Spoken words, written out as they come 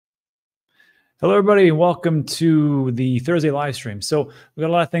Hello, everybody, and welcome to the Thursday live stream. So we've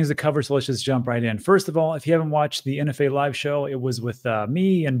got a lot of things to cover, so let's just jump right in. First of all, if you haven't watched the NFA live show, it was with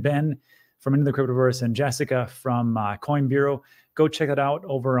me and Ben from Into the Cryptoverse and Jessica from Coin Bureau. Go check it out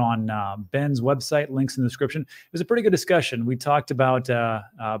over on Ben's website, links in the description. It was a pretty good discussion. We talked about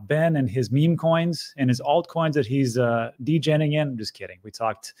Ben and his meme coins and his altcoins that he's degenning in. I'm just kidding. We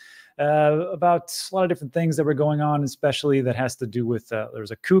talked about a lot of different things that were going on, especially that has to do with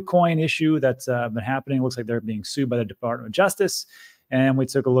there's a KuCoin issue that's been happening. It looks like they're being sued by the Department of Justice. And we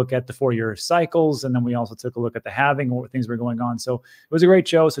took a look at the 4-year cycles. And then we also took a look at the halving, what things were going on. So it was a great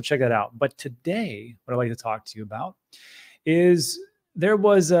show. So check that out. But today, what I'd like to talk to you about is there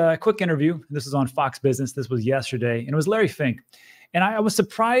was a quick interview. This was on Fox Business. This was yesterday. And it was Larry Fink. And I was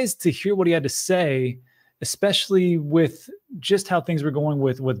surprised to hear what he had to say, especially with just how things were going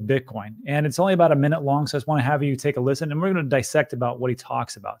with Bitcoin. And it's only about a minute long, so I just want to have you take a listen, and we're going to dissect about what he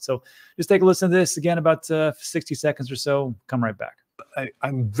talks about. So just take a listen to this again, about 60 seconds or so. Come right back.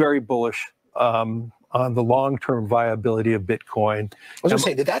 I'm very bullish on the long-term viability of Bitcoin. I was going to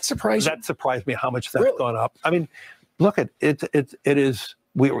say, did that surprise you? That surprised me how much that's gone up. I mean, look, it is.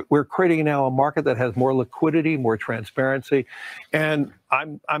 We're creating now a market that has more liquidity, more transparency, and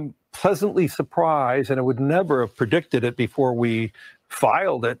I'm pleasantly surprised, and I would never have predicted it before we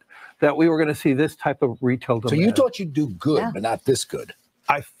filed it, that we were going to see this type of retail demand. So you thought you'd do good, but not this good.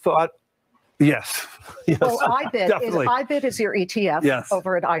 I thought, yes. Well, Ibit is your ETF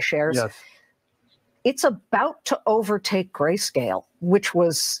over at iShares. Yes. It's about to overtake Grayscale, which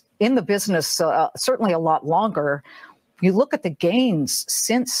was in the business certainly a lot longer. You look at the gains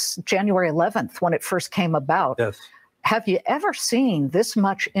since January 11th when it first came about. Yes. Have you ever seen this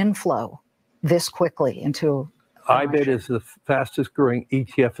much inflow this quickly into Ibit is the fastest growing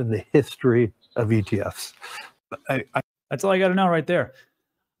ETF in the history of ETFs. That's all I got to know right there.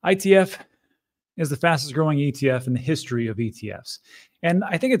 ITF is the fastest growing ETF in the history of ETFs. And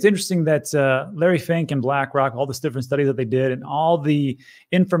I think it's interesting that Larry Fink and Blackrock, all these different studies that they did and all the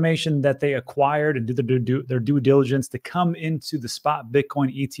information that they acquired and did their due diligence to come into the spot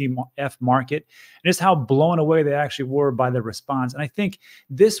Bitcoin ETF market, and just how blown away they actually were by the response. And I think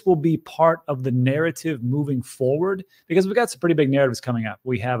this will be part of the narrative moving forward, because we've got some pretty big narratives coming up.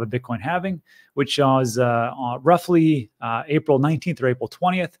 We have a Bitcoin halving, which is roughly April 19th or April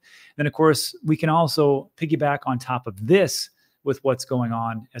 20th. Then, of course, we can also piggyback on top of this with what's going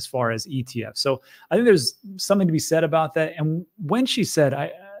on as far as ETF. So I think there's something to be said about that. And when she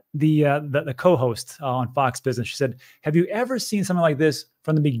said, the co-host on Fox Business, she said, have you ever seen something like this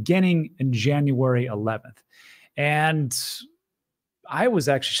from the beginning in January 11th? And I was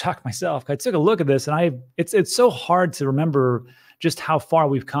actually shocked myself. I took a look at this, and it's so hard to remember just how far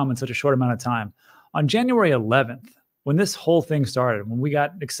we've come in such a short amount of time. On January 11th, when this whole thing started, when we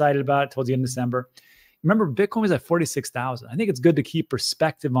got excited about it towards the end of December, remember, Bitcoin was at 46,000. I think it's good to keep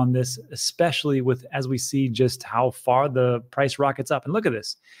perspective on this, especially as we see just how far the price rockets up. And look at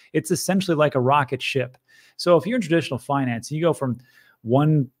this. It's essentially like a rocket ship. So if you're in traditional finance, you go from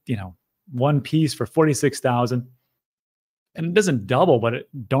one piece for 46,000, and it doesn't double, but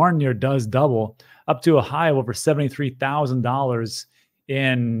it darn near does double, up to a high of over $73,000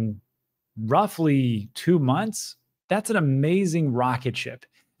 in roughly 2 months. That's an amazing rocket ship.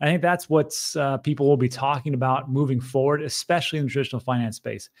 I think that's what people will be talking about moving forward, especially in the traditional finance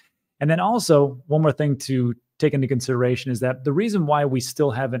space. And then also, one more thing to take into consideration is that the reason why we still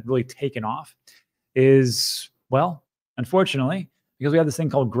haven't really taken off is, well, unfortunately, because we have this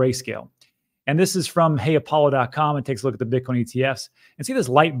thing called Grayscale. And this is from heyapollo.com. It takes a look at the Bitcoin ETFs. And see this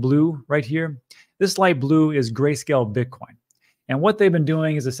light blue right here? This light blue is Grayscale Bitcoin. And what they've been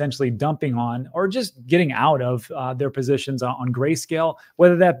doing is essentially dumping on or just getting out of their positions on Grayscale,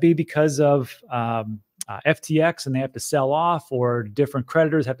 whether that be because of FTX and they have to sell off, or different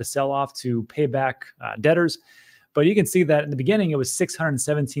creditors have to sell off to pay back debtors. But you can see that in the beginning, it was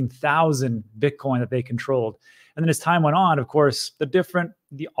 617,000 Bitcoin that they controlled. And then as time went on, of course, the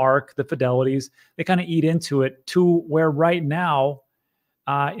ARK, the Fidelities, they kind of eat into it to where right now,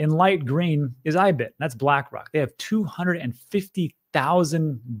 in light green is Ibit. That's Blackrock. They have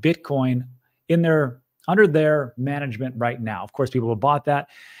 250,000 Bitcoin under their management right now. Of course, people have bought that.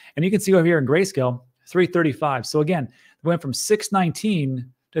 And you can see over here in Grayscale, 335. So again, we went from 619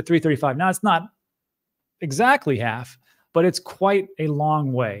 to 335. Now, it's not exactly half, but it's quite a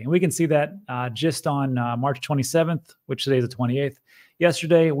long way. And we can see that just on March 27th, which today is the 28th.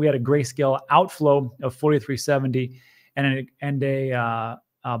 Yesterday, we had a Grayscale outflow of 4,370 and a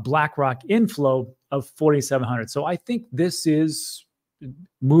BlackRock inflow of 4,700. So I think this is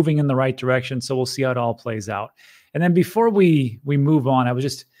moving in the right direction. So we'll see how it all plays out. And then before we move on,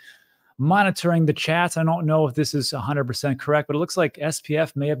 monitoring the chats. I don't know if this is 100% correct, but it looks like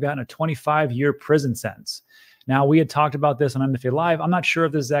SPF may have gotten a 25-year prison sentence. Now, we had talked about this on NFA Live. I'm not sure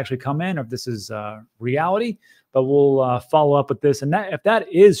if this has actually come in or if this is reality, but we'll follow up with this. And if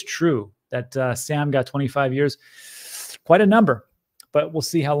that is true, that Sam got 25 years, quite a number. But we'll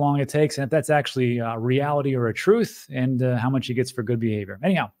see how long it takes and if that's actually reality or a truth and how much he gets for good behavior.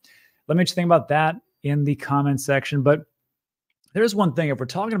 Anyhow, let me just think about that in the comment section. But there's one thing, if we're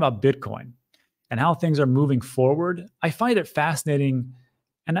talking about Bitcoin and how things are moving forward, I find it fascinating.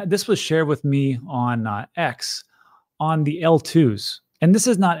 And this was shared with me on X on the L2'S. And this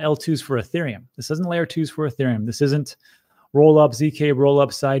is not L2'S for Ethereum. This isn't layer 2's for Ethereum. This isn't roll-up, ZK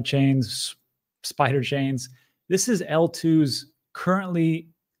roll-up, side chains, spider chains. This is L2'S currently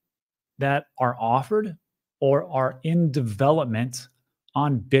that are offered or are in development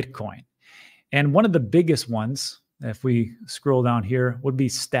on Bitcoin. And one of the biggest ones, if we scroll down here, would be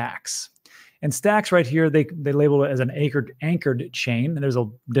Stacks. And Stacks right here, they label it as an anchored chain. And there's a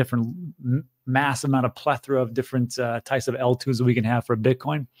different massive amount of plethora of different types of L2's that we can have for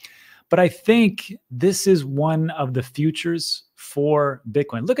Bitcoin. But I think this is one of the futures for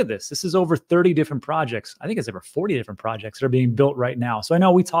Bitcoin. Look at this. This is over 30 different projects. I think it's over 40 different projects that are being built right now. So I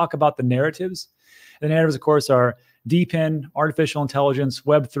know we talk about the narratives. The narratives, of course, are DePIN, artificial intelligence,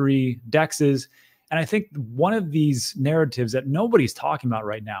 Web3, DEXs. And I think one of these narratives that nobody's talking about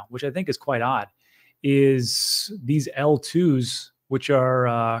right now, which I think is quite odd, is these L2's, which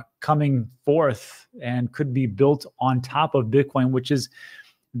are coming forth and could be built on top of Bitcoin, which is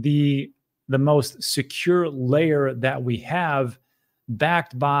the most secure layer that we have,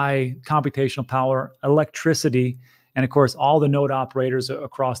 backed by computational power, electricity, and of course, all the node operators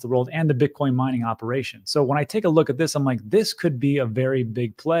across the world and the Bitcoin mining operation. So when I take a look at this, I'm like, this could be a very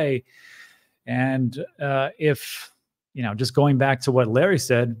big play. And if, just going back to what Larry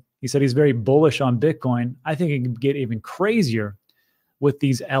said, he said he's very bullish on Bitcoin. I think it can get even crazier with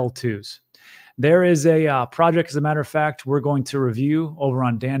these L2's. There is a project, as a matter of fact, we're going to review over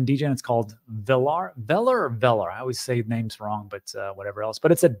on Dan DGen. It's called Velar or Velar. I always say names wrong, but whatever else.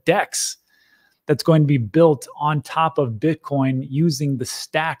 But it's a DEX that's going to be built on top of Bitcoin using the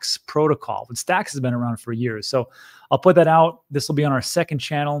Stacks protocol. And Stacks has been around for years. So I'll put that out. This will be on our second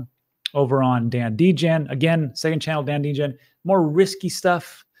channel over on Dan DGen. Again, second channel, Dan DGen. More risky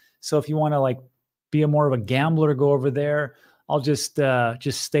stuff. So if you want to be more of a gambler, go over there. I'll just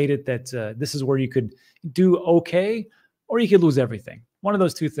state it that this is where you could do okay, or you could lose everything. One of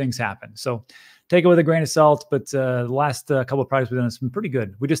those two things happen. So take it with a grain of salt. But the last couple of projects we've done has been pretty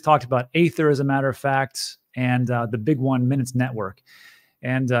good. We just talked about Aether, as a matter of fact, and the big one, Minutes Network.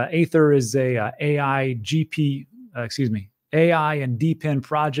 And Aether is a AI and DePIN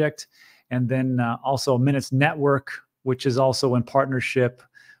project, and then also Minutes Network, which is also in partnership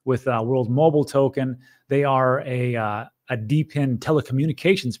with World Mobile Token. They are a DePIN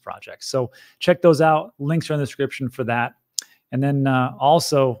telecommunications project. So check those out. Links are in the description for that. And then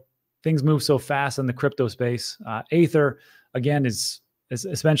also, things move so fast in the crypto space. Aether, again, is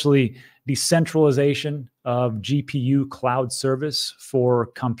essentially decentralization of GPU cloud service for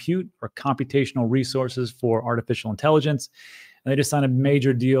compute or computational resources for artificial intelligence. And they just signed a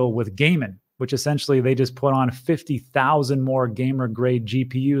major deal with Gaiman, which essentially they just put on 50,000 more gamer-grade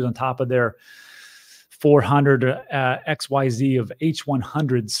GPUs on top of their 400 XYZ of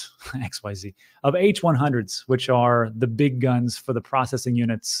H100s, of H100s, which are the big guns for the processing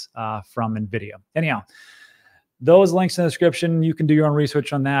units from NVIDIA. Anyhow, those links in the description. You can do your own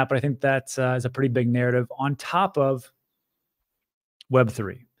research on that, but I think that is a pretty big narrative on top of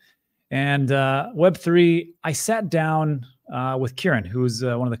Web3. And Web3, I sat down with Kieran, who's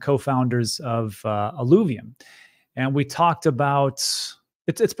one of the co-founders of Illuvium, and we talked about,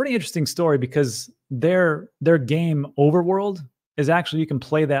 it's a pretty interesting story because their game Overworld is actually, you can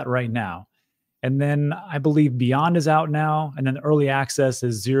play that right now. And then I believe Beyond is out now, and then early access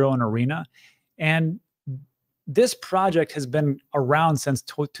is Zero and Arena. And this project has been around since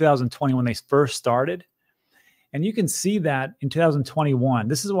 2020 when they first started. And you can see that in 2021.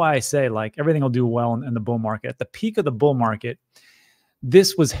 This is why I say everything will do well in the bull market. At the peak of the bull market,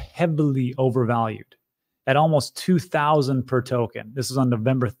 this was heavily overvalued at almost 2,000 per token. This was on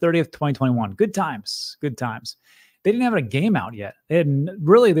November 30th, 2021. Good times, good times. They didn't have a game out yet. They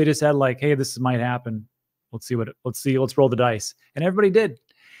just had hey, this might happen. Let's roll the dice. And everybody did.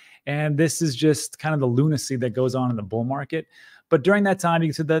 And this is just kind of the lunacy that goes on in the bull market. But during that time, you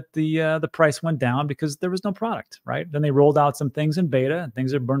can see that the price went down because there was no product, right? Then they rolled out some things in beta, and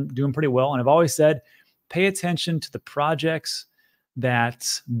things are doing pretty well. And I've always said, pay attention to the projects that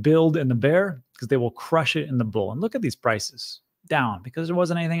build in the bear because they will crush it in the bull. And look at these prices. down because there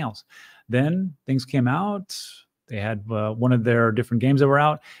wasn't anything else. Then things came out. They had one of their different games that were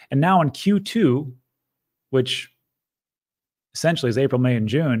out. And now in Q2, which essentially is April, May, and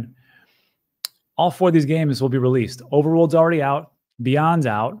June, all 4 of these games will be released. Overworld's already out. Beyond's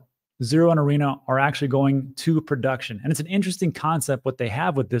out. Zero and Arena are actually going to production. And it's an interesting concept what they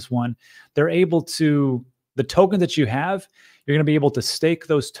have with this one. They're able to, the token that you have, you're going to be able to stake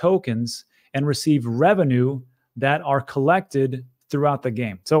those tokens and receive revenue that are collected throughout the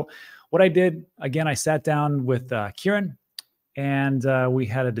game. So what I did, again, I sat down with Kieran and we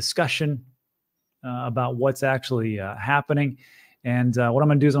had a discussion about what's actually happening. And what I'm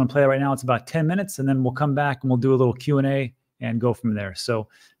going to do is I'm going to play it right now. It's about 10 minutes, and then we'll come back and we'll do a little Q&A and go from there. So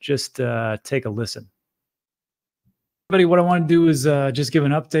just take a listen. Everybody, what I want to do is just give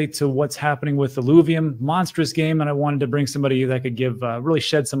an update to what's happening with Illuvium. Monstrous game, and I wanted to bring somebody that could give really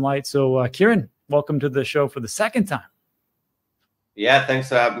shed some light. So Kieran, welcome to the show for the second time. Yeah, thanks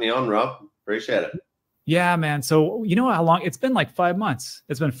for having me on, Rob. Appreciate it. Yeah, man. So you know how long? It's been like 5 months.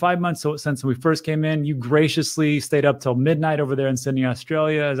 It's been 5 months since we first came in. You graciously stayed up till midnight over there in Sydney,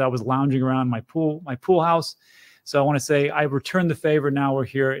 Australia, as I was lounging around my pool house. So I want to say I returned the favor. Now we're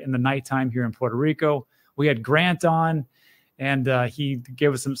here in the nighttime here in Puerto Rico. We had Grant on, and he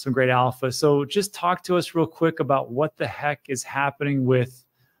gave us some great alpha. So just talk to us real quick about what the heck is happening with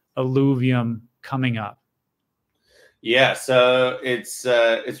Illuvium coming up. Yeah, so it's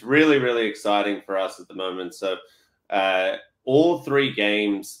really, really exciting for us at the moment. So all 3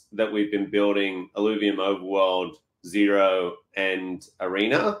 games that we've been building, Illuvium Overworld, Zero, and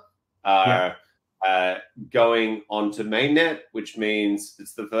Arena, are going onto mainnet, which means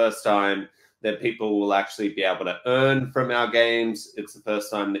it's the first time that people will actually be able to earn from our games. It's the first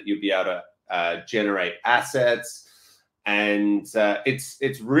time that you'll be able to generate assets. And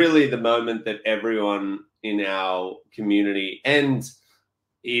it's really the moment that everyone in our community and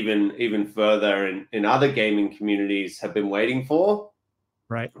even further in other gaming communities have been waiting for.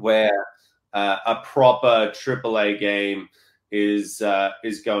 Right. Where a proper AAA game is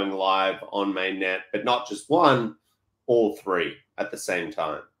going live on mainnet, but not just one, all 3 at the same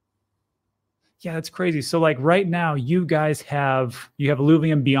time. Yeah, that's crazy. So like right now, you guys have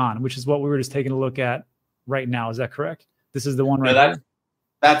Illuvium Beyond, which is what we were just taking a look at right now. Is that correct? This is the one right here?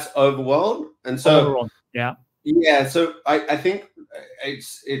 That's Overworld. And so Overworld. Yeah. So I think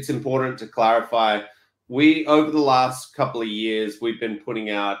it's important to clarify. Over the last couple of years, we've been putting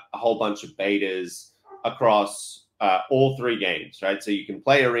out a whole bunch of betas across all 3 games, right? So you can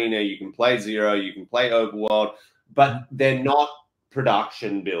play Arena, you can play Zero, you can play Overworld, but they're not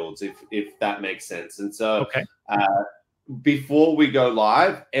production builds, if that makes sense. And so before we go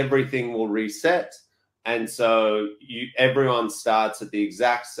live, everything will reset. And so everyone starts at the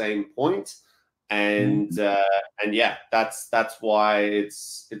exact same point. And yeah, that's why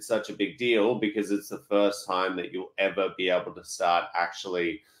it's such a big deal, because it's the first time that you'll ever be able to start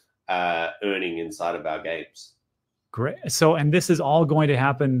actually earning inside of our games. Great. So, and this is all going to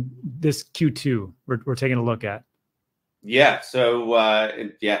happen this Q2 we're taking a look at. Yeah. So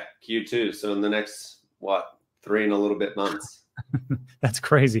yeah, Q2. So in the next 3 and a little bit months. That's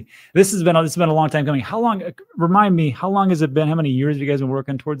crazy. This has been a long time coming. How long? Remind me, how long has it been? How many years have you guys been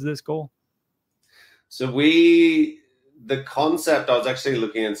working towards this goal? So the concept, I was actually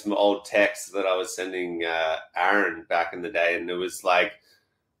looking at some old texts that I was sending Aaron back in the day, and it was like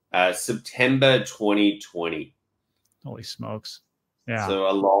September 2020. Holy smokes. Yeah. So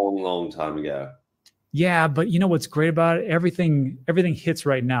a long, long time ago. Yeah, but you know what's great about it? Everything hits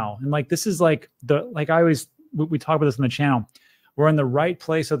right now. And like this is like we talk about this on the channel. We're in the right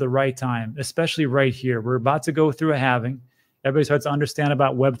place at the right time, especially right here. We're about to go through a halving. Everybody starts to understand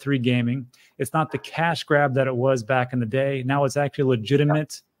about Web3 gaming. It's not the cash grab that it was back in the day. Now it's actually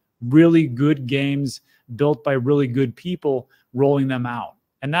legitimate, really good games built by really good people rolling them out.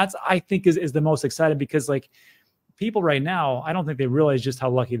 And that's, I think, is the most exciting, because like people right now, I don't think they realize just how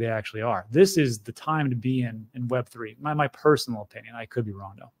lucky they actually are. This is the time to be in Web3. My personal opinion. I could be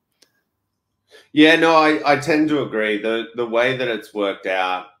wrong though. Yeah, no, I tend to agree. The way that it's worked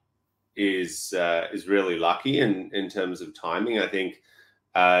out is really lucky in terms of timing. I think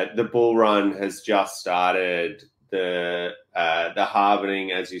the bull run has just started. The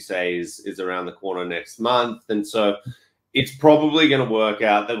halvening, as you say, is around the corner next month, and so it's probably going to work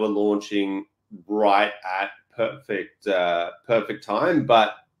out that we're launching right at perfect time.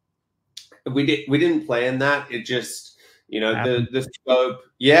 But we didn't plan that. It just, you know, the scope.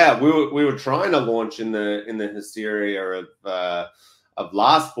 Yeah, we were trying to launch in the hysteria of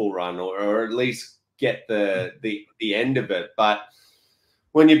last bull run, or at least get the end of it. But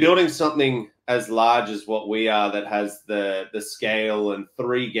when you're building something as large as what we are that has the scale and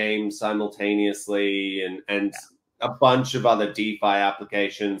 3 games simultaneously and a bunch of other DeFi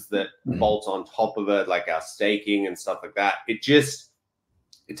applications that bolt on top of it, like our staking and stuff like that, it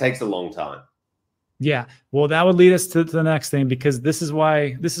takes a long time. Yeah, well, that would lead us to the next thing, because this is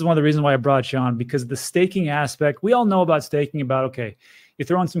one of the reasons why I brought you on, because the staking aspect, we all know about staking, about, okay, you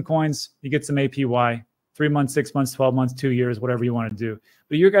throw in some coins, you get some APY, 3 months, 6 months, 12 months, 2 years, whatever you want to do.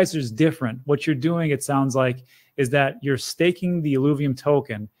 But your guys are just different. What you're doing, it sounds like, is that you're staking the Illuvium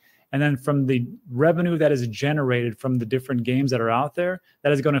token, and then from the revenue that is generated from the different games that are out there,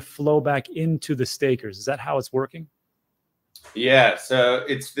 that is going to flow back into the stakers. Is that how it's working? Yeah, so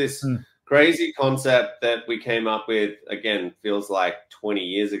it's this crazy concept that we came up with, again, feels like 20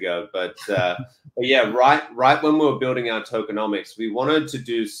 years ago. But yeah, right when we were building our tokenomics, we wanted to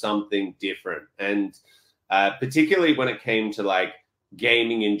do something different. And particularly when it came to like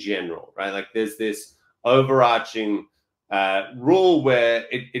gaming in general, right? Like there's this overarching rule where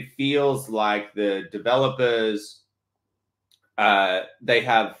it feels like the developers, they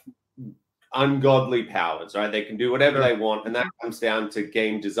have ungodly powers, right? They can do whatever they want, and that comes down to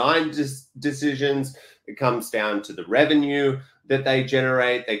game design decisions. It comes down to the revenue that they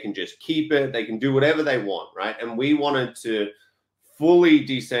generate. They can just keep it. They can do whatever they want, right? And we wanted to fully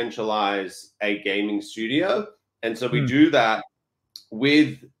decentralize a gaming studio, and so we do that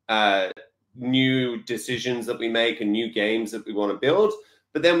with new decisions that we make and new games that we want to build.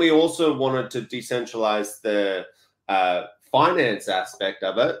 But then we also wanted to decentralize the finance aspect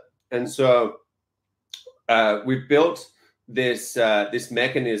of it. And so we've built this this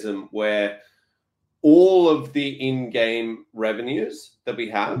mechanism where all of the in-game revenues that we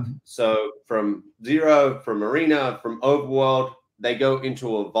have, so from Zero, from Arena, from Overworld, they go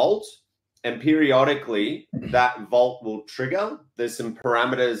into a vault, and periodically that vault will trigger. There's some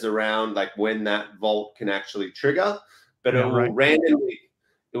parameters around like when that vault can actually trigger, but it will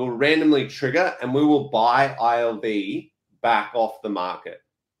randomly trigger, and we will buy ILV back off the market.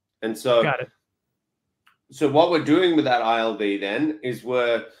 And so, so what we're doing with that ILV then is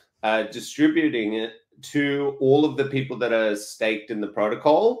we're distributing it to all of the people that are staked in the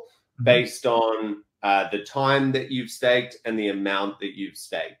protocol based on the time that you've staked and the amount that you've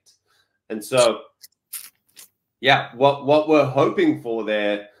staked. And so, yeah, what we're hoping for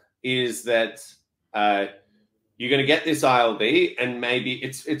there is that you're going to get this ILV, and maybe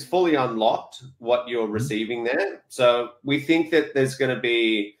it's fully unlocked what you're receiving there. So we think that there's going to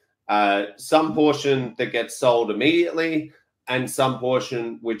be some portion that gets sold immediately, and some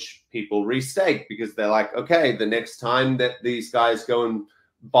portion which people restake because they're like, okay, the next time that these guys go and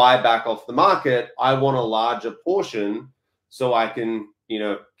buy back off the market, I want a larger portion so I can, you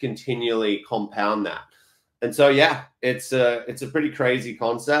know, continually compound that. And so, yeah, it's a pretty crazy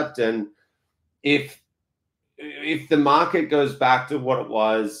concept. And if the market goes back to what it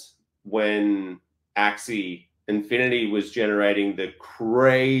was when Axie Infinity was generating the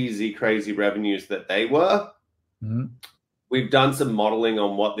crazy revenues that they were, we've done some modeling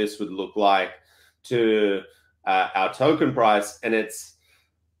on what this would look like to our token price, and it's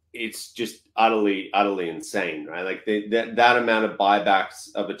just utterly insane, right? Like that amount of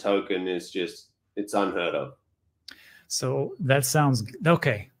buybacks of a token is just, it's unheard of. So that sounds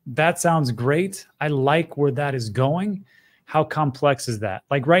okay. That sounds great. I like where that is going. How complex is that?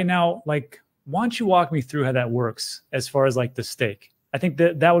 Like right now, like, why don't you walk me through how that works as far as like the stake? I think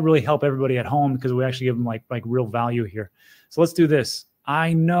that would really help everybody at home, because we actually give them like real value here. So let's do this.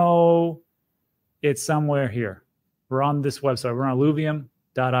 I know it's somewhere here. We're on this website. We're on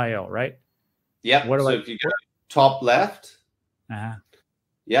illuvium.io, right? Yeah. So if you go top left,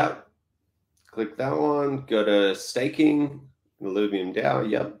 yeah, click that one. Go to staking, Illuvium DAO.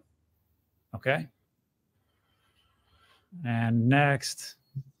 Yep. Okay. And next.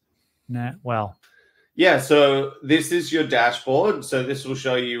 Well, yeah, so this is your dashboard. So this will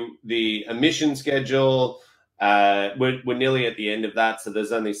show you the emission schedule. We're nearly at the end of that, so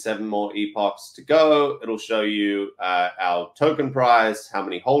there's only 7 more epochs to go. It'll show you our token price, how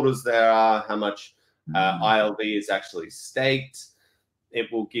many holders there are, how much ILV is actually staked.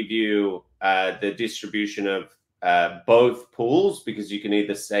 It will give you the distribution of both pools, because you can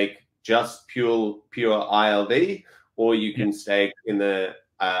either stake just pure ILV, or you can stake in the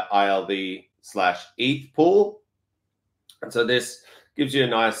ILV/ETH pool. And so this gives you a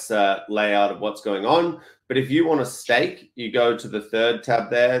nice layout of what's going on. But if you want to stake, you go to the 3rd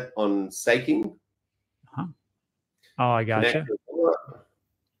tab there on staking. Oh, I gotcha.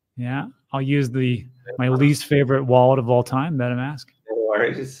 Yeah, I'll use my least favorite wallet of all time, MetaMask. No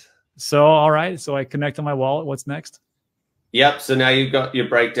worries. So, all right. So I connect to my wallet. What's next? Yep. So now you've got your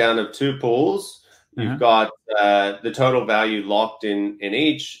breakdown of two pools. You've got the total value locked in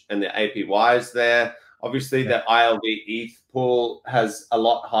each, and the APYs there. Obviously, the ILV ETH pool has a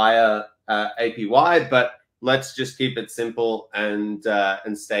lot higher APY, but let's just keep it simple and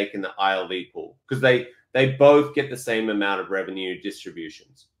stake in the ILV pool, because they both get the same amount of revenue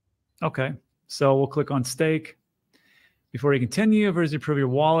distributions. Okay. So we'll click on stake. Before you continue, first approve your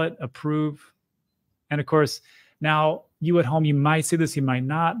wallet, approve. And of course, now you at home, you might see this, you might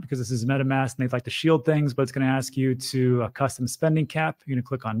not, because this is MetaMask and they like to shield things, but it's going to ask you to a custom spending cap. You're going to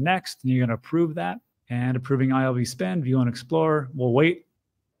click on next and you're going to approve that. And approving ILV spend, view and explore. We'll wait.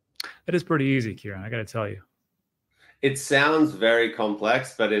 That is pretty easy, Kieran, I got to tell you. It sounds very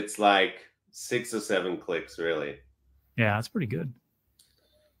complex, but it's like 6 or 7 clicks, really. Yeah, that's pretty good.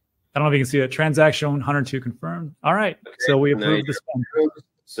 I don't know if you can see that. Transaction 102 confirmed. All right. Okay, so we approved the spend.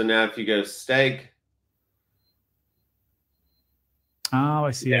 So now if you go stake. Oh,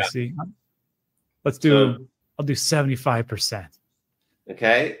 I see. Yeah. I see. Let's do, I'll do 75%.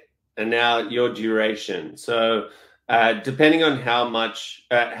 Okay. And now your duration. So depending on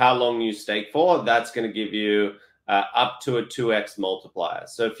how long you stake for, that's going to give you up to a 2x multiplier.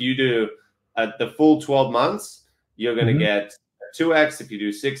 So if you do the full 12 months, you're going to get 2x. If you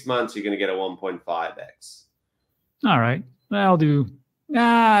do 6 months, you're going to get a 1.5x. All right. I'll do,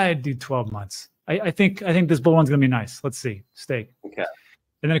 I do 12 months. I think this bull one's going to be nice. Let's see. Stake. Okay.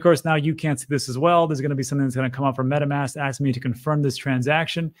 And then, of course, now you can't see this as well. There's going to be something that's going to come up from MetaMask asking me to confirm this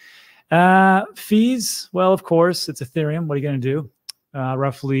transaction. Fees. Well, of course, it's Ethereum. What are you going to do?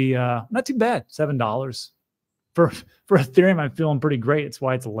 Roughly, not too bad. $7. For Ethereum, I'm feeling pretty great. It's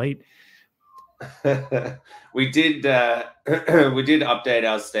why it's late. We did update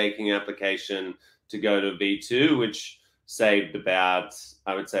our staking application to go to V2, which saved about,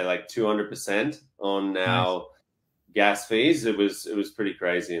 I would say, like 200% on our gas fees. It was pretty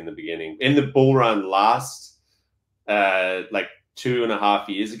crazy in the beginning. In the bull run last like 2.5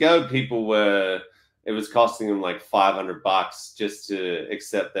 years ago, it was costing them like $500 just to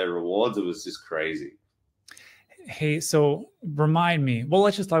accept their rewards. It was just crazy. Hey, so remind me. Well,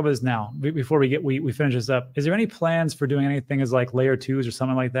 let's just talk about this now before we finish this up. Is there any plans for doing anything as like layer 2s or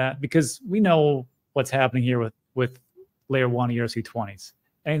something like that? Because we know what's happening here with layer 1 ERC20s.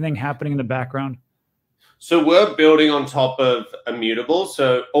 Anything happening in the background? So we're building on top of Immutable.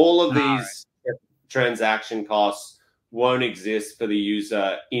 So all of these transaction costs won't exist for the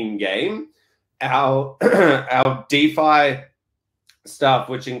user in game. Our DeFi stuff,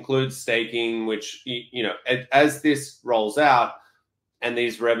 which includes staking, which, you know, as this rolls out and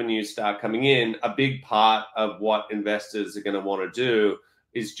these revenues start coming in, a big part of what investors are going to want to do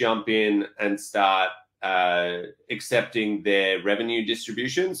is jump in and start accepting their revenue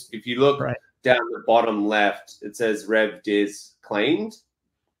distributions. If you look down the bottom left, it says Rev Dis claimed.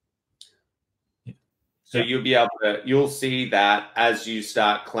 So you'll be able to, you'll see that as you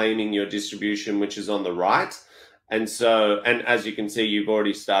start claiming your distribution, which is on the right. And so, and as you can see, you've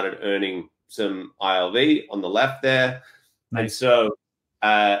already started earning some ILV on the left there. Nice. And so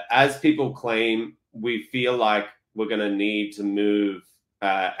as people claim, we feel like we're going to need to move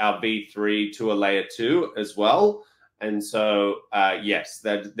our V3 to a layer 2 as well. And so, yes,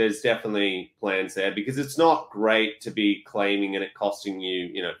 there's definitely plans there, because it's not great to be claiming and it costing you,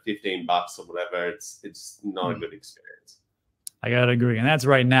 you know, $15 or whatever. It's not a good experience. I got to agree. And that's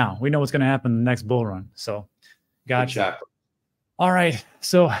right now. We know what's going to happen in the next bull run. So gotcha. Exactly. All right.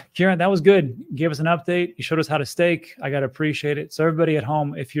 So Kieran, that was good. You gave us an update. You showed us how to stake. I got to appreciate it. So everybody at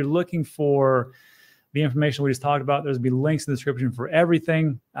home, if you're looking for the information we just talked about, there's going to be links in the description for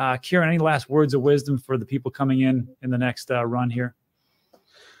everything. Kieran, any last words of wisdom for the people coming in the next run here?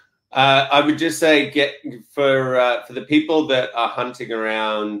 I would just say, for the people that are hunting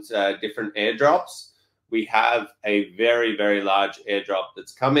around different airdrops, we have a very, very large airdrop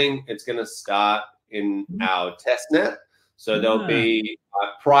that's coming. It's going to start in our testnet. So there'll be,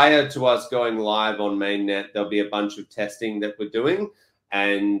 prior to us going live on mainnet, there'll be a bunch of testing that we're doing.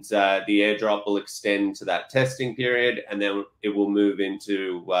 And the airdrop will extend to that testing period, and then it will move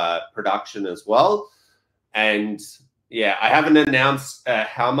into production as well. And yeah, I haven't announced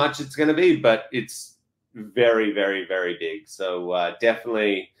how much it's going to be, but it's very, very, very big. So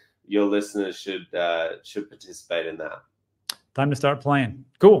definitely your listeners should participate in that. Time to start playing.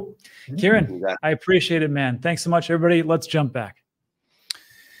 Cool. Kieran, I appreciate it, man. Thanks so much, everybody. Let's jump back.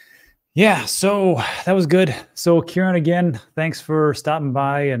 Yeah, so that was good. So Kieran, again, thanks for stopping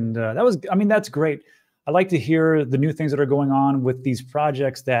by. And that was, I mean, that's great. I like to hear the new things that are going on with these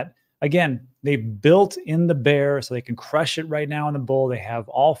projects that Again, they built in the bear so they can crush it right now in the bull. They have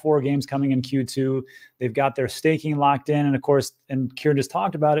all 4 games coming in Q2. They've got their staking locked in. And of course, and Kieran just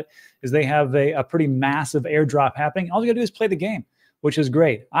talked about it, is they have a pretty massive airdrop happening. All you gotta do is play the game, which is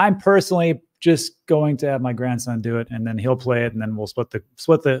great. I'm personally just going to have my grandson do it, and then he'll play it, and then we'll split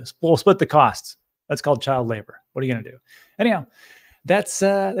the costs. That's called child labor. What are you gonna do? Anyhow, that's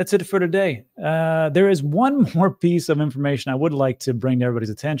it for today. There is one more piece of information I would like to bring to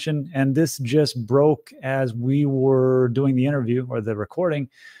everybody's attention, and this just broke as we were doing the interview or the recording,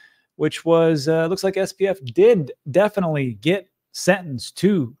 which was looks like SPF did definitely get sentenced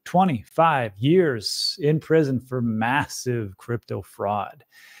to 25 years in prison for massive crypto fraud.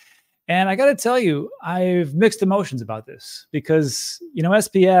 And I got to tell you, I've mixed emotions about this because, you know,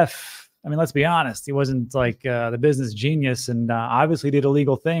 SPF, I mean, let's be honest, he wasn't like the business genius and obviously did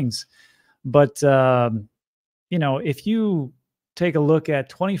illegal things. But, you know, if you take a look at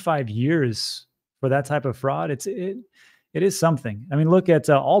 25 years for that type of fraud, it is something. I mean, look at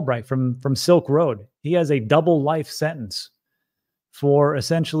Albright from Silk Road. He has a double life sentence for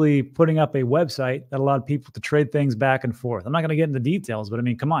essentially putting up a website that allowed people to trade things back and forth. I'm not going to get into details, but I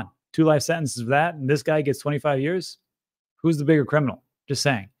mean, come on, 2 life sentences for that. And this guy gets 25 years. Who's the bigger criminal? Just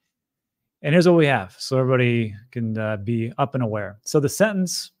saying. And here's what we have, so everybody can be up and aware. So the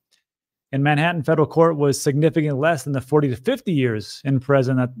sentence in Manhattan federal court was significantly less than the 40 to 50 years in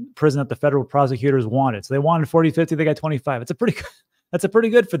prison that the federal prosecutors wanted. So they wanted 40, 50, they got 25. That's a pretty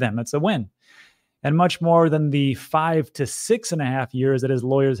good for them. That's a win. And much more than the 5 to 6.5 years that his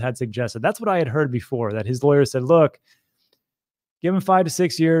lawyers had suggested. That's what I had heard before, that his lawyers said, look, give him 5 to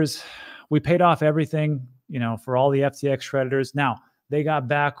 6 years. We paid off everything, you know, for all the FTX creditors. Now, they got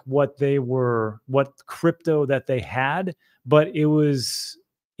back what crypto that they had, but it was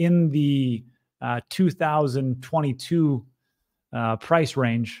in the 2022 price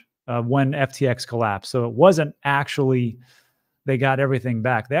range when FTX collapsed. So it wasn't actually they got everything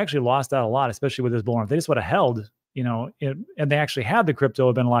back. They actually lost out a lot, especially with this bull run. If they just would have held, you know, and they actually had the crypto, it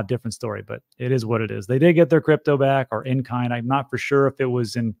would have been a lot different story, but it is what it is. They did get their crypto back or in kind. I'm not for sure if it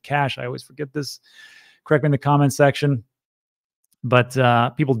was in cash. I always forget this. Correct me in the comment section. But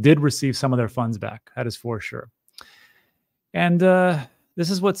people did receive some of their funds back. That is for sure. And this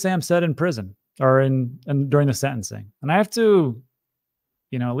is what Sam said in prison or during the sentencing. And I have to,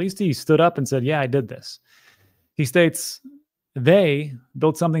 you know, at least he stood up and said, yeah, I did this. He states, they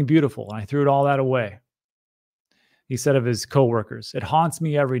built something beautiful and I threw it all that away. He said of his coworkers, it haunts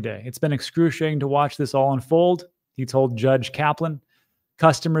me every day. It's been excruciating to watch this all unfold. He told Judge Kaplan,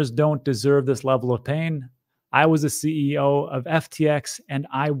 customers don't deserve this level of pain. I was the CEO of FTX and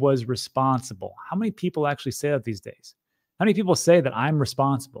I was responsible. How many people actually say that these days? How many people say that I'm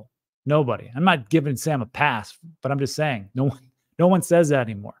responsible? Nobody. I'm not giving Sam a pass, but I'm just saying no one says that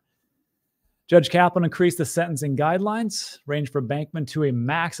anymore. Judge Kaplan increased the sentencing guidelines, ranged for Bankman to a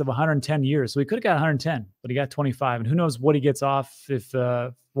max of 110 years. So he could have got 110, but he got 25. And who knows what he gets off if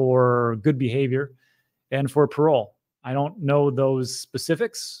for good behavior and for parole. I don't know those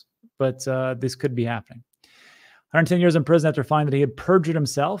specifics, but this could be happening. 110 years in prison after finding that he had perjured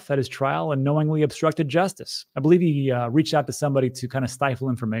himself at his trial and knowingly obstructed justice. I believe he reached out to somebody to kind of stifle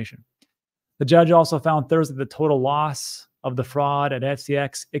information. The judge also found Thursday the total loss of the fraud at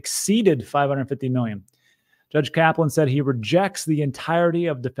FTX exceeded $550 million. Judge Kaplan said he rejects the entirety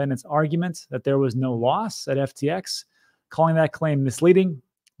of defendant's argument that there was no loss at FTX, calling that claim misleading,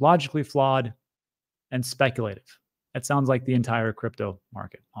 logically flawed, and speculative. That sounds like the entire crypto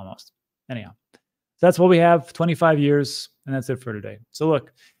market almost. Anyhow. That's what we have, 25 years, and that's it for today. So look,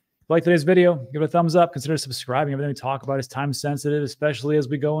 if you like today's video, give it a thumbs up, consider subscribing. Everything we talk about is time sensitive, especially as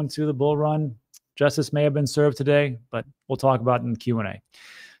we go into the bull run. Justice may have been served today, but we'll talk about it in the Q&A.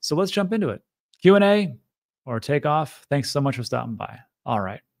 So let's jump into it. Q&A or takeoff. Thanks so much for stopping by. All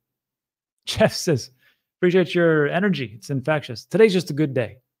right. Jeff says, appreciate your energy. It's infectious. Today's just a good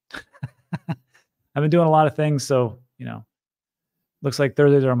day. I've been doing a lot of things, so, you know, looks like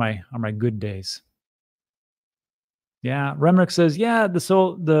Thursdays are my good days. Yeah, Remrick says, yeah,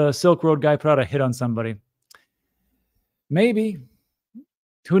 the Silk Road guy put out a hit on somebody. Maybe.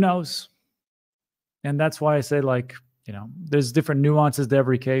 Who knows? And that's why I say, like, you know, there's different nuances to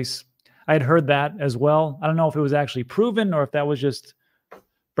every case. I had heard that as well. I don't know if it was actually proven or if that was just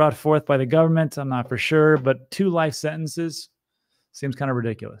brought forth by the government. I'm not for sure. But 2 life sentences seems kind of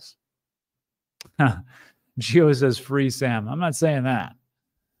ridiculous. Gio says, free Sam. I'm not saying that.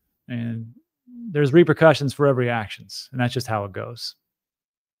 And there's repercussions for every actions, and that's just how it goes.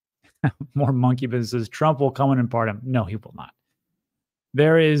 More monkey businesses. Trump will come in and pardon him. No, he will not.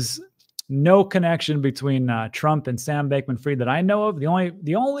 There is no connection between Trump and Sam Bankman-Fried that I know of.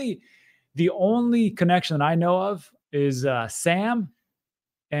 The only connection that I know of is Sam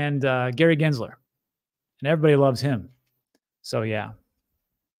and Gary Gensler, and everybody loves him. So yeah,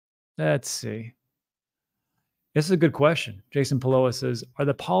 let's see. This is a good question. Jason Paloa says, are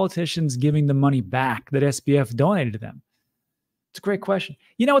the politicians giving the money back that SBF donated to them? It's a great question.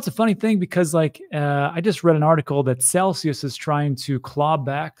 You know, it's a funny thing because like I just read an article that Celsius is trying to claw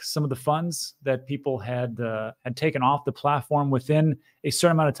back some of the funds that people had taken off the platform within a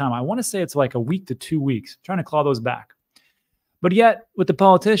certain amount of time. I want to say it's like a week to 2 weeks, trying to claw those back. But yet with the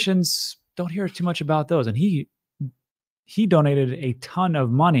politicians, don't hear too much about those. And he donated a ton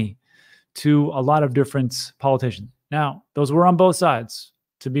of money to a lot of different politicians. Now, those were on both sides,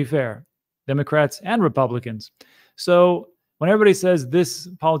 to be fair, Democrats and Republicans. So when everybody says this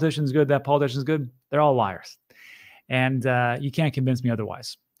politician's good, that politician's good, they're all liars. And you can't convince me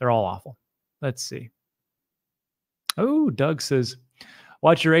otherwise. They're all awful. Let's see. Oh, Doug says,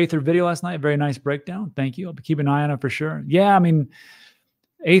 watch your Aether video last night. Very nice breakdown. Thank you. I'll be keeping an eye on it for sure. Yeah, I mean,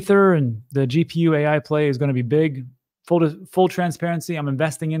 Aether and the GPU AI play is going to be big. Full transparency, I'm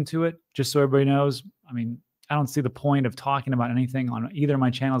investing into it, just so everybody knows. I mean, I don't see the point of talking about anything on either of my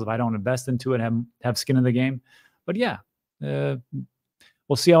channels if I don't invest into it, have skin in the game. But yeah, we'll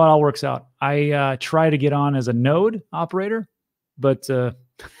see how it all works out. I try to get on as a node operator, but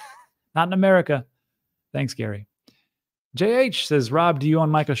not in America. Thanks, Gary. JH says, Rob, do you own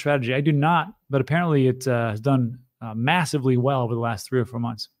MicroStrategy? I do not, but apparently it has done massively well over the last 3 or 4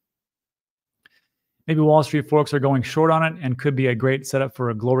 months. Maybe Wall Street folks are going short on it and could be a great setup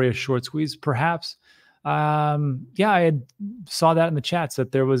for a glorious short squeeze, perhaps. Yeah, I saw that in the chats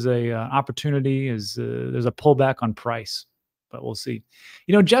that there was a opportunity. There's a pullback on price, but we'll see.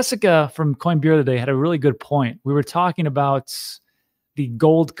 You know, Jessica from CoinBureau today had a really good point. We were talking about the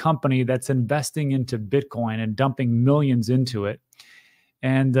gold company that's investing into Bitcoin and dumping millions into it.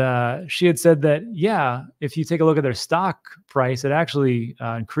 And she had said that, yeah, if you take a look at their stock price, it actually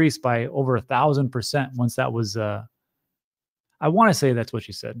increased by over 1,000% once that was, I want to say that's what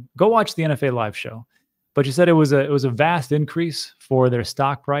she said. Go watch the NFA live show. But she said it was a vast increase for their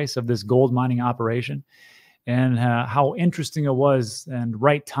stock price of this gold mining operation, and how interesting it was and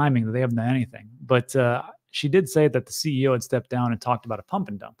right timing that they haven't done anything. But she did say that the CEO had stepped down and talked about a pump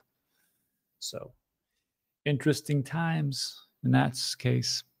and dump. So interesting times. In that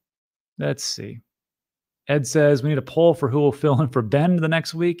case, let's see. Ed says we need a poll for who will fill in for Ben the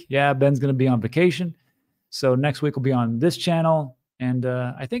next week. Yeah, Ben's going to be on vacation. So next week will be on this channel. And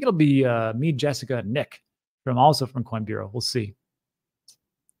I think it'll be me, Jessica, and Nick, also from CoinBureau. We'll see.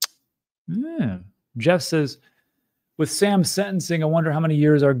 Yeah. Jeff says, with Sam's sentencing, I wonder how many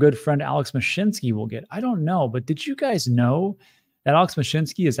years our good friend Alex Mashinsky will get. I don't know, but did you guys know that Alex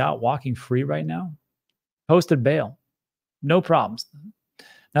Mashinsky is out walking free right now? Posted bail. No problems.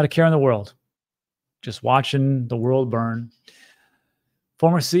 Not a care in the world. Just watching the world burn.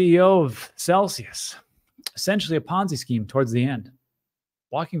 Former CEO of Celsius. Essentially a Ponzi scheme towards the end.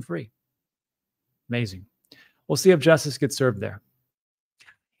 Walking free. Amazing. We'll see if justice gets served there. I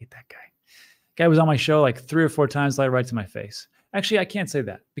hate that guy. Guy was on my show like 3 or 4 times, lied right to my face. Actually, I can't say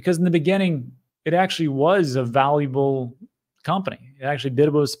that because in the beginning, it actually was a valuable company. It actually did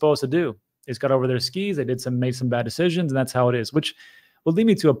what it was supposed to do. It's got over their skis. They made some bad decisions, and that's how it is, which will lead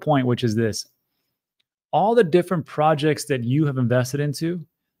me to a point, which is this. All the different projects that you have invested into,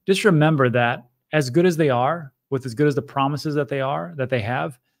 just remember that as good as they are, with as good as the promises that they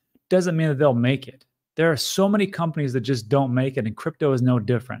have, doesn't mean that they'll make it. There are so many companies that just don't make it, and crypto is no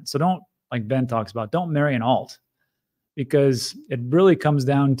different. So don't, like Ben talks about, don't marry an alt, because it really comes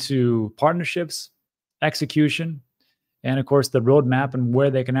down to partnerships, execution, and of course, the roadmap and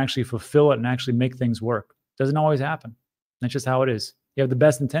where they can actually fulfill it and actually make things work. Doesn't always happen. That's just how it is. You have the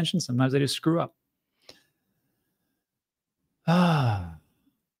best intentions. Sometimes they just screw up.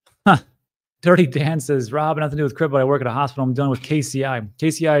 Dirty Dan says, Rob, nothing to do with crypto. I work at a hospital. I'm dealing with KCI.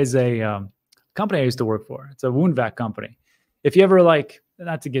 KCI is a company I used to work for. It's a wound vac company. If you ever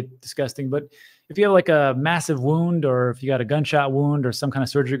not to get disgusting, but if you have like a massive wound, or if you got a gunshot wound or some kind of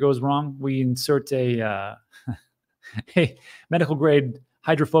surgery goes wrong, we insert a medical grade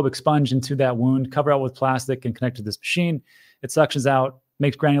hydrophobic sponge into that wound, cover out with plastic, and connect to this machine. It suctions out,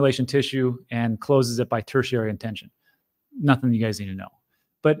 makes granulation tissue, and closes it by tertiary intention. Nothing you guys need to know.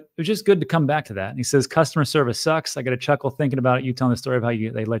 But it was just good to come back to that. And he says, customer service sucks. I got a chuckle thinking about it. You telling the story of how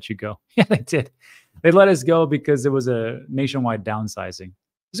they let you go. Yeah, they did. They let us go because it was a nationwide downsizing. It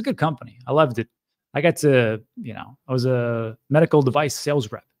was a good company. I loved it. I got to, I was a medical device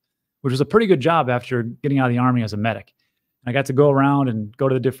sales rep, which was a pretty good job after getting out of the Army as a medic. I got to go around and go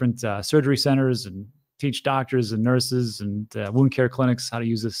to the different surgery centers and teach doctors and nurses and wound care clinics how to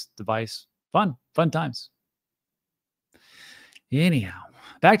use this device. Fun times. Anyhow,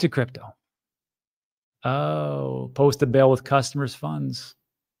 back to crypto. Oh, posted bail with customers' funds.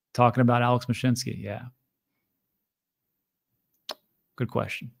 Talking about Alex Mashinsky. Yeah. Good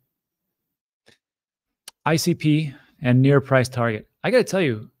question. ICP and near price target. I got to tell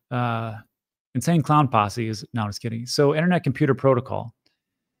you, Insane Clown Posse is, no, just kidding. So Internet Computer Protocol.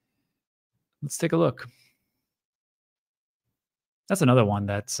 Let's take a look. That's another one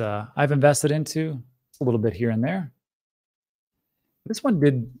that I've invested into a little bit here and there. This one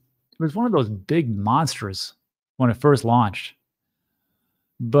it was one of those big monsters when it first launched.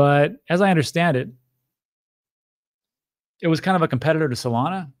 But as I understand it, it was kind of a competitor to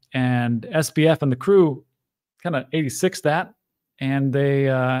Solana, and SBF and the crew kind of 86 that, and they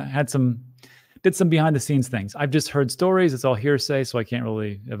did some behind the scenes things. I've just heard stories. It's all hearsay, so I can't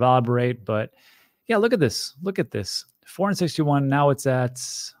really elaborate. But yeah, look at this. Look at this. 461. Now it's at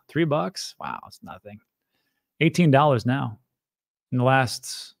 $3. Wow, it's nothing. $18 now. In the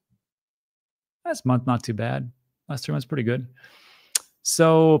last month, not too bad. Last 3 months, pretty good.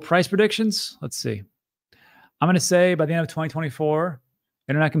 So price predictions. Let's see. I'm going to say by the end of 2024,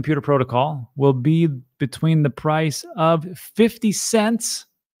 Internet Computer Protocol will be between the price of 50 cents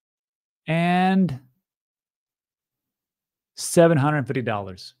and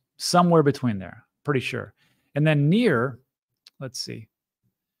 $750, somewhere between there, pretty sure. And then near, let's see,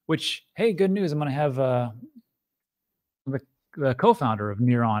 which, hey, good news. I'm going to have the co-founder of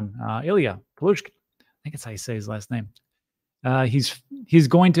Near on, Ilya Pelushkin. I think that's how you say his last name. He's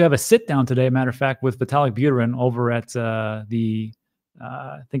going to have a sit down today, matter of fact, with Vitalik Buterin over at I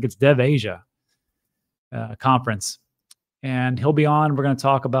think it's Dev Asia conference. And he'll be on. We're going to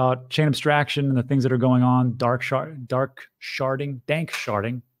talk about chain abstraction and the things that are going on, dank sharding,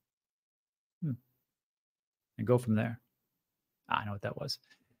 and go from there. I know what that was.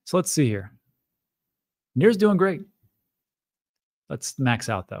 So let's see here. Near's doing great. Let's max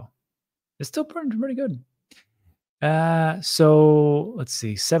out though. It's still pretty good. So let's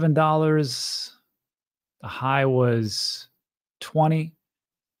see, $7. The high was 20.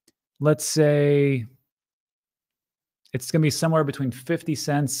 Let's say it's going to be somewhere between 50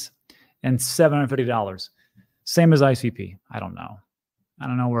 cents and $750. Same as ICP. I don't know. I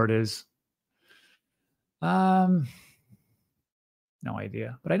don't know where it is. No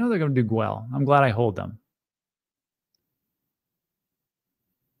idea. But I know they're going to do well. I'm glad I hold them.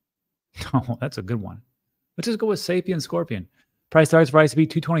 Oh, that's a good one. Let's just go with Sapien Scorpion. Price targets for ICP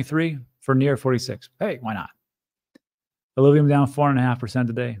 223, for Near 46. Hey, why not? Illuvium down 4.5%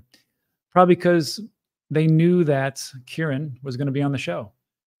 today. Probably because they knew that Kieran was going to be on the show.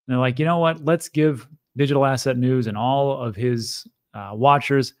 And they're like, you know what? Let's give Digital Asset News and all of his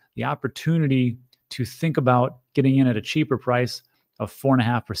watchers the opportunity to think about getting in at a cheaper price of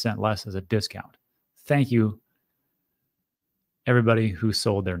 4.5% less as a discount. Thank you, everybody who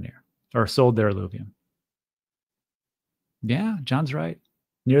sold their Near or sold their Illuvium. Yeah, John's right.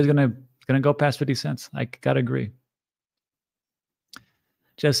 Near's gonna go past 50 cents. I gotta agree.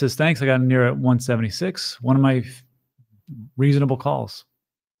 Jeff says, thanks. I got Near at 176. One of my reasonable calls.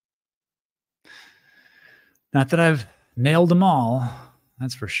 Not that I've nailed them all,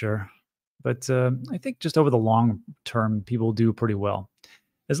 that's for sure. But I think just over the long term, people do pretty well.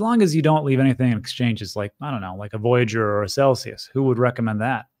 As long as you don't leave anything in exchanges like, I don't know, like a Voyager or a Celsius. Who would recommend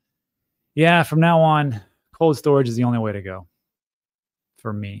that? Yeah, from now on, cold storage is the only way to go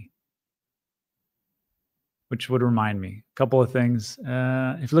for me. Which would remind me, a couple of things.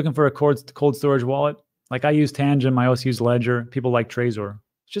 If you're looking for a cold storage wallet, like I use Tangent, I also use Ledger. People like Trezor.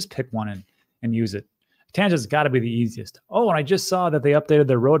 Just pick one and use it. Tangent's got to be the easiest. Oh, and I just saw that they updated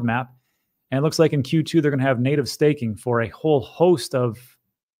their roadmap. And it looks like in Q2, they're going to have native staking for a whole host of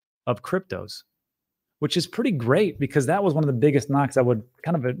cryptos, which is pretty great because that was one of the biggest knocks. I would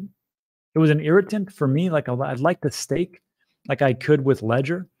it was an irritant for me. Like I'd like to stake like I could with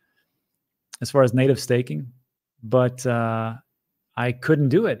Ledger as far as native staking, but I couldn't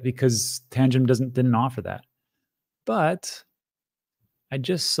do it because Tangent didn't offer that. But I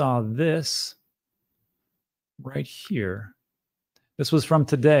just saw this right here. This was from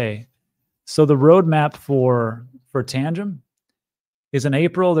today. So the roadmap for Tangent is in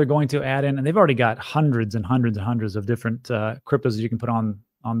April. They're going to add in, and they've already got hundreds and hundreds and hundreds of different cryptos that you can put on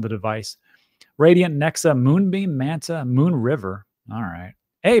the device. Radiant, Nexa, Moonbeam, Manta, Moon River. All right.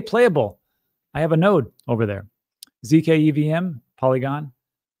 Hey, playable. I have a node over there. ZK EVM, Polygon,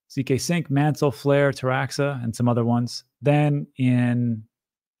 ZK Sync, Mantle, Flare, Taraxa, and some other ones. Then in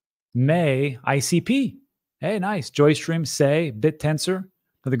May, ICP Hey, nice. JoyStream, Say, BitTensor,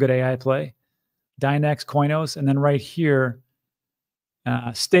 another good AI play. Dynex, Coinos, and then right here,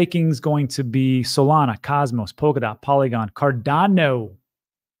 staking's going to be Solana, Cosmos, Polkadot, Polygon, Cardano.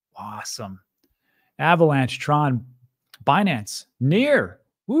 Awesome. Avalanche, Tron, Binance, Near.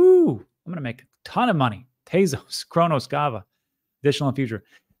 Woo! I'm going to make a ton of money. Tezos, Kronos, Gava, additional in future.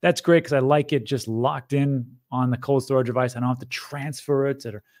 That's great because I like it just locked in on the cold storage device. I don't have to transfer it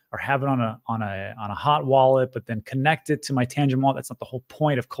or have it on a hot wallet, but then connect it to my Tangent wallet. That's not the whole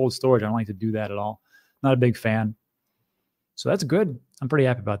point of cold storage. I don't like to do that at all. Not a big fan. So that's good. I'm pretty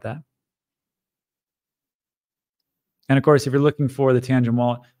happy about that. And of course, if you're looking for the Tangent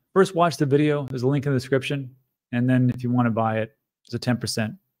wallet, first watch the video. There's a link in the description. And then if you want to buy it, there's a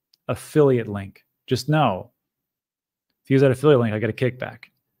 10% affiliate link. Just know, if you use that affiliate link, I get a kickback.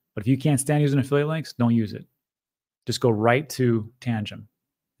 But if you can't stand using affiliate links, don't use it. Just go right to Tangent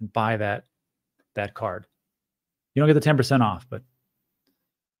and buy that card. You don't get the 10% off, but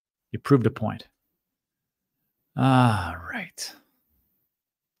you proved a point. All right.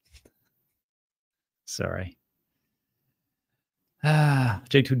 Sorry.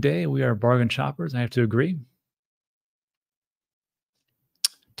 Jay, today we are bargain shoppers. I have to agree.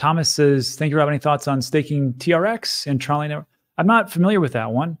 Thomas says, thank you, Rob. Any thoughts on staking TRX and Tron Network? I'm not familiar with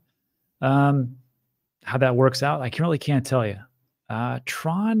that one. How that works out, I really can't tell you.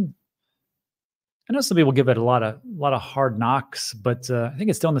 Tron, I know some people give it a lot of hard knocks, but I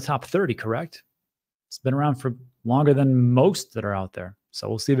think it's still in the top 30, correct? It's been around for longer than most that are out there. So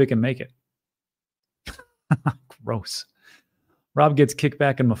we'll see if it can make it. Gross. Rob gets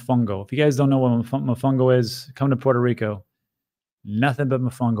kickback in Mofongo. If you guys don't know what Mofongo is, come to Puerto Rico. Nothing but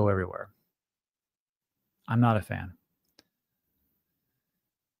Mofongo everywhere. I'm not a fan.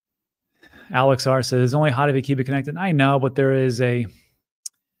 Alex R says, it's only hot if you keep it connected. I know, but there's a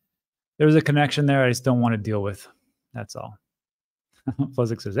connection there I just don't want to deal with. That's all.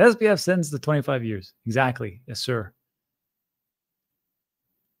 Fuzzik says, SPF sends the 25 years. Exactly. Yes, sir.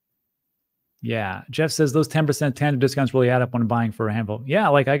 Yeah. Jeff says those 10% tangent discounts really add up when buying for a handful. Yeah,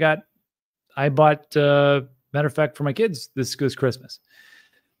 like I bought, matter of fact, for my kids this Christmas.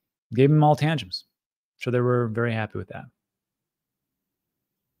 Gave them all tangems. So they were very happy with that.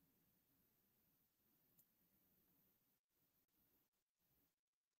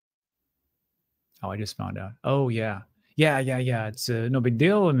 Oh, I just found out. Oh, yeah. Yeah. It's no big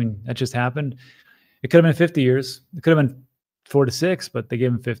deal. I mean, that just happened. It could have been 50 years. It could have been 4 to 6, but they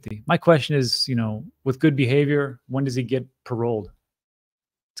gave him 50. My question is, with good behavior, when does he get paroled?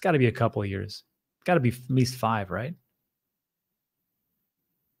 It's got to be a couple of years. It's got to be at least 5, right?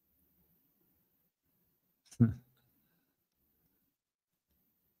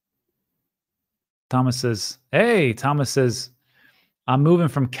 Thomas says, I'm moving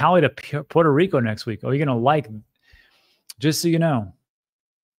from Cali to Puerto Rico next week. Oh, you're going to like, just so you know,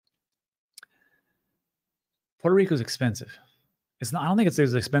 Puerto Rico is expensive. It's not, I don't think it's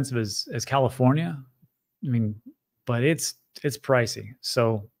as expensive as California. I mean, but it's pricey.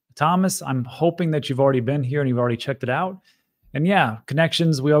 So Thomas, I'm hoping that you've already been here and you've already checked it out. And yeah,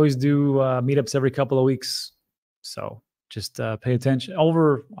 connections, we always do meetups every couple of weeks. So just pay attention.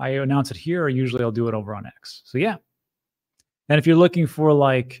 I announce it here, or usually I'll do it over on X. So yeah. And if you're looking for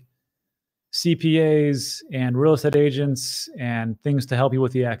like CPAs and real estate agents and things to help you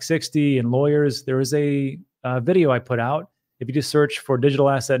with the Act 60 and lawyers, there is a video I put out. If you just search for Digital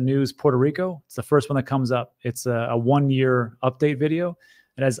Asset News Puerto Rico, it's the first one that comes up. It's a 1-year update video.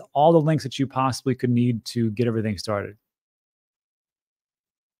 It has all the links that you possibly could need to get everything started.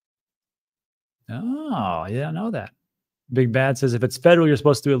 Oh, I didn't know that. Big Bad says if it's federal, you're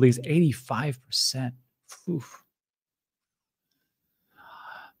supposed to do at least 85%. Oof.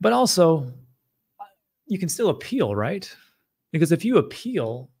 But also, you can still appeal, right? Because if you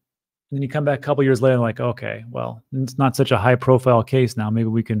appeal, and then you come back a couple years later and like, okay, well, it's not such a high profile case now. Maybe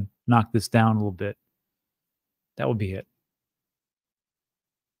we can knock this down a little bit. That would be it.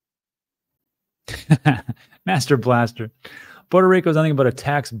 Master Blaster. Puerto Rico is nothing but a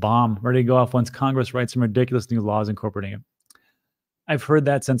tax bomb ready to go off once Congress writes some ridiculous new laws incorporating it. I've heard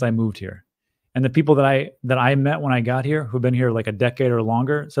that since I moved here. And the people that I met when I got here, who've been here like a decade or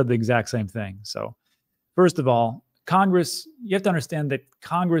longer, said the exact same thing. So first of all, Congress, you have to understand that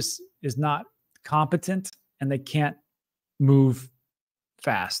Congress is not competent and they can't move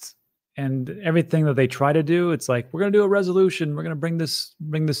fast. And everything that they try to do, it's like, we're going to do a resolution. We're going to bring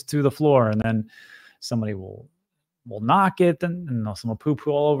this to the floor. And then somebody will knock it and someone will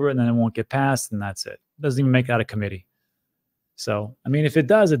poo-poo all over it and then it won't get passed and that's it. It doesn't even make that a committee. So, I mean, if it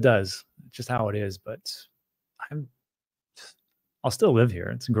does, it does. It's just how it is. But I'll still live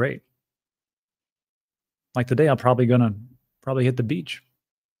here. It's great. like today, I'll probably hit the beach.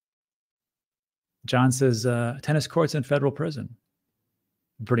 John says tennis courts in federal prison.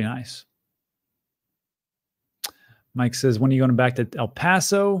 Pretty nice. Mike says, when are you going back to El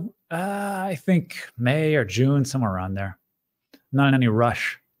Paso? I think May or June, somewhere around there. Not in any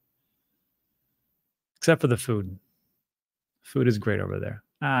rush. Except for the food. Food is great over there.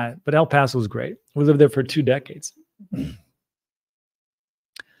 But El Paso is great. We lived there for 2 decades.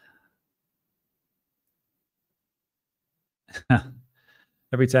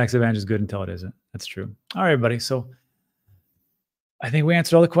 Every tax advantage is good until it isn't. That's true. All right, everybody. So I think we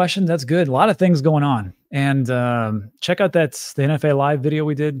answered all the questions. That's good. A lot of things going on. And check out the NFA Live video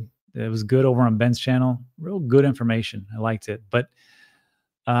we did. It was good over on Ben's channel. Real good information. I liked it. But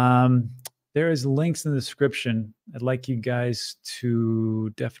there is links in the description I'd like you guys to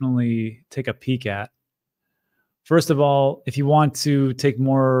definitely take a peek at. First of all, if you want to take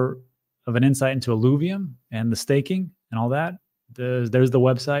more of an insight into Illuvium and the staking and all that, there's the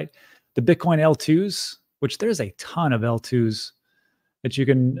website. The Bitcoin L2'S, which there's a ton of L2'S that you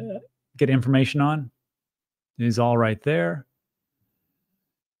can get information on, is all right there.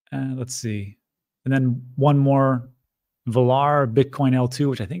 Let's see. And then one more, Velar Bitcoin L2,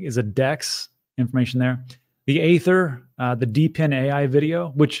 which I think is a DEX, information there. The Aether, the DPIN AI video,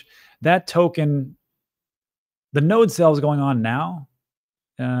 which that token, the node sale is going on now.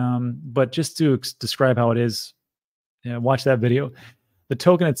 But just to describe how it is, watch that video. The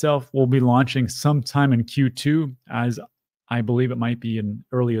token itself will be launching sometime in Q2, as I believe it might be in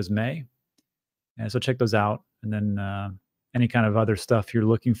early as May. So check those out. And then any kind of other stuff you're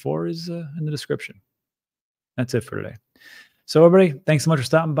looking for is in the description. That's it for today. So everybody, thanks so much for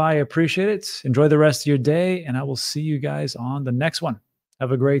stopping by. I appreciate it. Enjoy the rest of your day, and I will see you guys on the next one.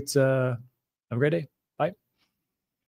 Have a great day.